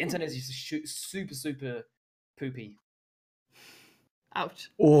the internet is just super poopy.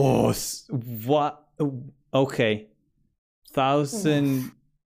 Ouch. Oh, what? Okay.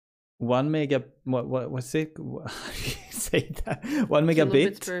 1,001 mega. What's it? How do you say that? 1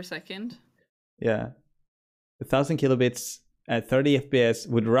 megabit per second. Yeah. 1,000 kilobits at 30 FPS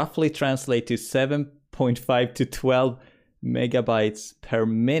would roughly translate to 7.5 to 12 megabytes per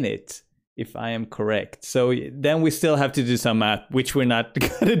minute, if I am correct. So then we still have to do some math, which we're not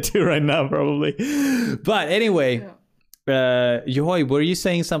gonna do right now, probably. But anyway. Yohoi, were you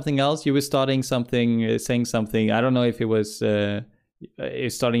saying something else? You were saying something. I don't know if it was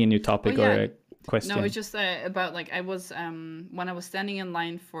starting a new topic or a question. No, it's just about like I was when I was standing in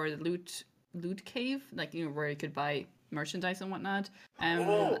line for the loot cave, like where you could buy merchandise and whatnot.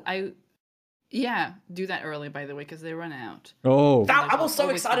 I do that early, by the way, because they run out. Oh, I was so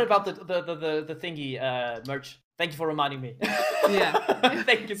excited about the thingy merch. Thank you for reminding me. Yeah.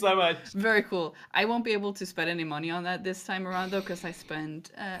 Thank you so much. Very cool. I won't be able to spend any money on that this time around, though, because I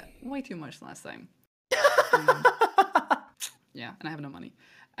spent way too much last time. Yeah, and I have no money.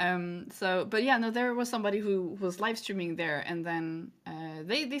 But yeah, no, there was somebody who was live streaming there, and then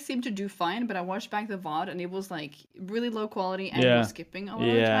they seemed to do fine. But I watched back the VOD, and it was like really low quality, and Yeah. was skipping a lot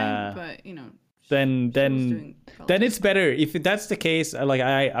of the time. But you know, then it's better if that's the case. Like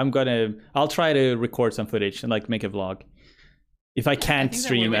I'll try to record some footage and like make a vlog if I can't think that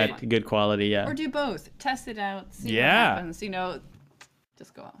stream would be at fun. good quality. Yeah, or do both. Test it out. See Yeah. what happens. You know,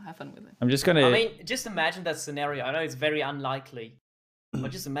 just go out, have fun with it. I'm just gonna. I mean, just imagine that scenario. I know it's very unlikely,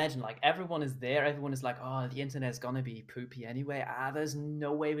 but just imagine like everyone is there. Everyone is like, "Oh, the internet's gonna be poopy anyway. There's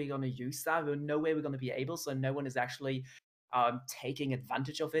no way we're gonna use that. There's no way we're gonna be able." So no one is actually taking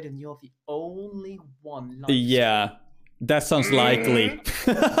advantage of it, and you're the only one. Yeah, that sounds likely.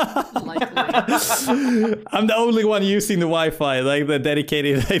 Likely. I'm the only one using the Wi-Fi, like the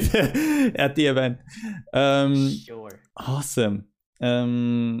dedicated at the event. Sure. Awesome.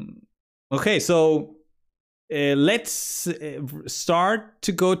 Okay, so let's start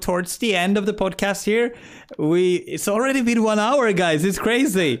to go towards the end of the podcast here. It's already been 1 hour, guys. It's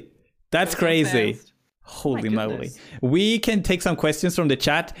crazy. That's So crazy. fast. Holy My moly. goodness. We can take some questions from the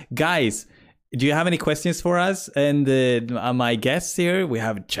chat. Guys, do you have any questions for us? And my guests here, we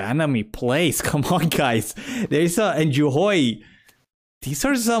have Janami Place. Come on, guys. There's and Juhoi. These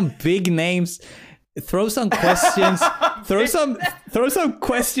are some big names. Throw some questions. throw some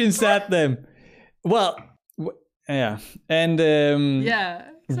questions at them. Well, yeah. And Yeah,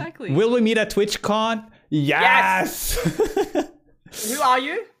 exactly. will we meet at TwitchCon? Yes. Who are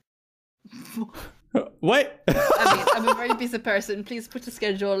you? What? I mean, I'm a very busy person. Please put a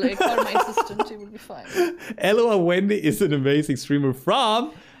schedule. Like, call my assistant. It will be fine. LOL Wendy is an amazing streamer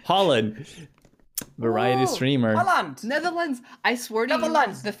from Holland. Variety Whoa, streamer. Holland. Netherlands. I swear to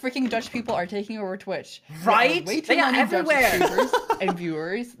Netherlands. you, the freaking Dutch people are taking over Twitch. There are Right? way too They are many Dutch everywhere. streamers and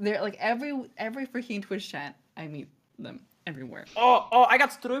viewers. They're like every freaking Twitch chat. I meet them everywhere. Oh, I got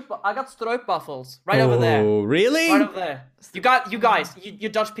stroopwafels right over there. Oh, really? Right over there. You guys, you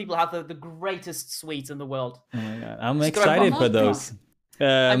Dutch people have the greatest sweets in the world. Oh my God. I'm Stroopwafels. excited for those.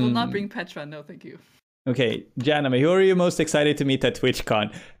 I will not bring Petra. No, thank you. Okay, Janame, who are you most excited to meet at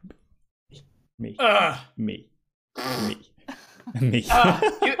TwitchCon? Me. Ugh. Me. Me.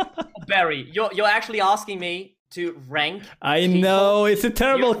 Barry, you're actually asking me to rank. I people? know, it's a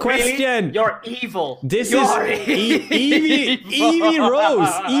terrible Really? question. You're evil. This You're is evil. Evie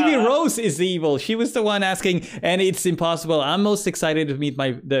Rose. Evie Rose is evil. She was the one asking, and it's impossible. I'm most excited to meet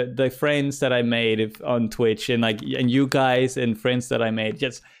the friends that I made on Twitch, and you guys and friends that I made.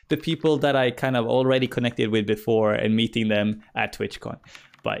 Just the people that I kind of already connected with before, and meeting them at TwitchCon.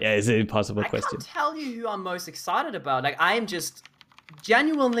 But yeah, it's an impossible question. I can't tell you who I'm most excited about. Like, I am just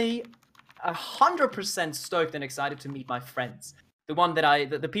genuinely 100% stoked and excited to meet my friends.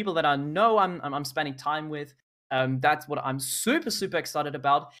 The people that I know I'm spending time with. That's what I'm super excited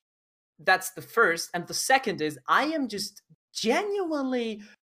about. That's the first. And the second is I am just genuinely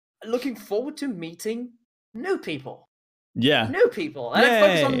looking forward to meeting new people. Yeah. New people. And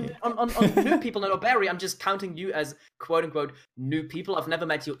let's focus on new people. And Barry, I'm just counting you as quote unquote new people. I've never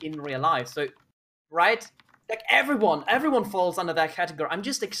met you in real life. So, right? Like everyone falls under that category. I'm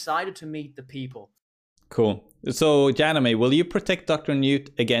just excited to meet the people. Cool. So, Janame, will you protect Dr. Newt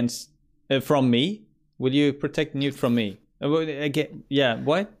from me? Will you protect Newt from me? Again, yeah.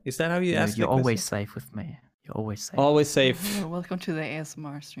 What is that? How you ask? You're the question? always safe with me. You're always safe. Always safe. Oh, welcome to the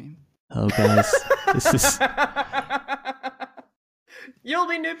ASMR stream. Oh, guys, this is. You'll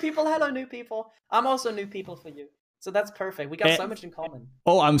be new people. Hello, new people. I'm also new people for you. So that's perfect. We got so much in common.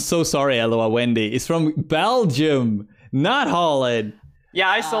 Oh, I'm so sorry, LOL Wendy. It's from Belgium, not Holland. Yeah,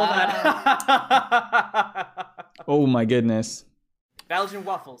 I saw that. Oh my goodness. Belgian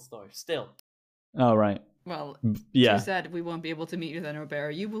waffles, though, still. All right. Well, Yeah. you said we won't be able to meet you then,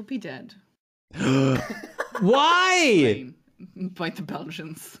 Robert. You will be dead. Why? By the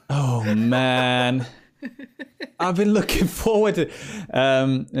Belgians. Oh man. I've been looking forward to.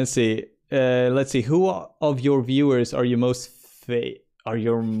 Let's see. Who of your viewers are you most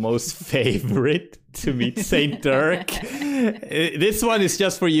favorite to meet Saint Dirk? This one is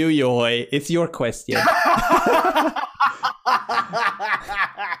just for you, Yohoi. It's your question.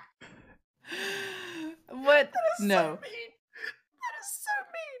 What? No. That is so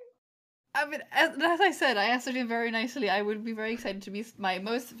mean. I mean, as I said, I answered it very nicely. I would be very excited to meet my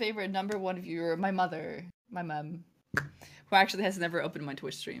most favorite #1 viewer, my mother, my mom, who actually has never opened my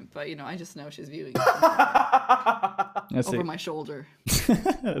Twitch stream, but I just know she's viewing over my shoulder.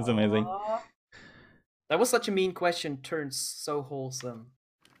 That's amazing. That was such a mean question, turned so wholesome.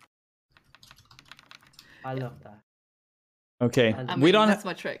 I love that. Okay, I we mean, don't. That's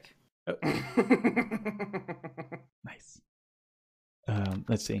my trick. Nice.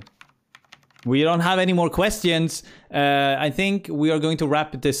 let's see. We don't have any more questions. I think we are going to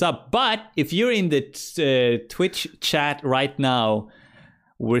wrap this up. But if you're in the Twitch chat right now,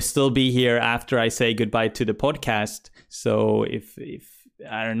 we'll still be here after I say goodbye to the podcast. So if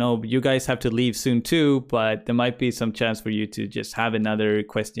I don't know, you guys have to leave soon too, but there might be some chance for you to just have another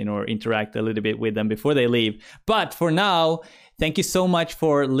question or interact a little bit with them before they leave. But for now, thank you so much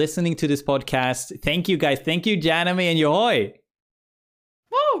for listening to this podcast. Thank you guys. Thank you, Janami and Yohoi.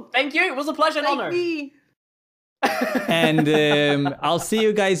 Woo! Thank you. It was a pleasure and honor. Me. And I'll see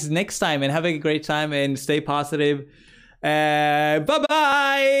you guys next time, and have a great time and stay positive. Bye-bye.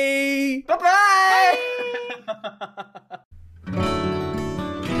 Bye-bye.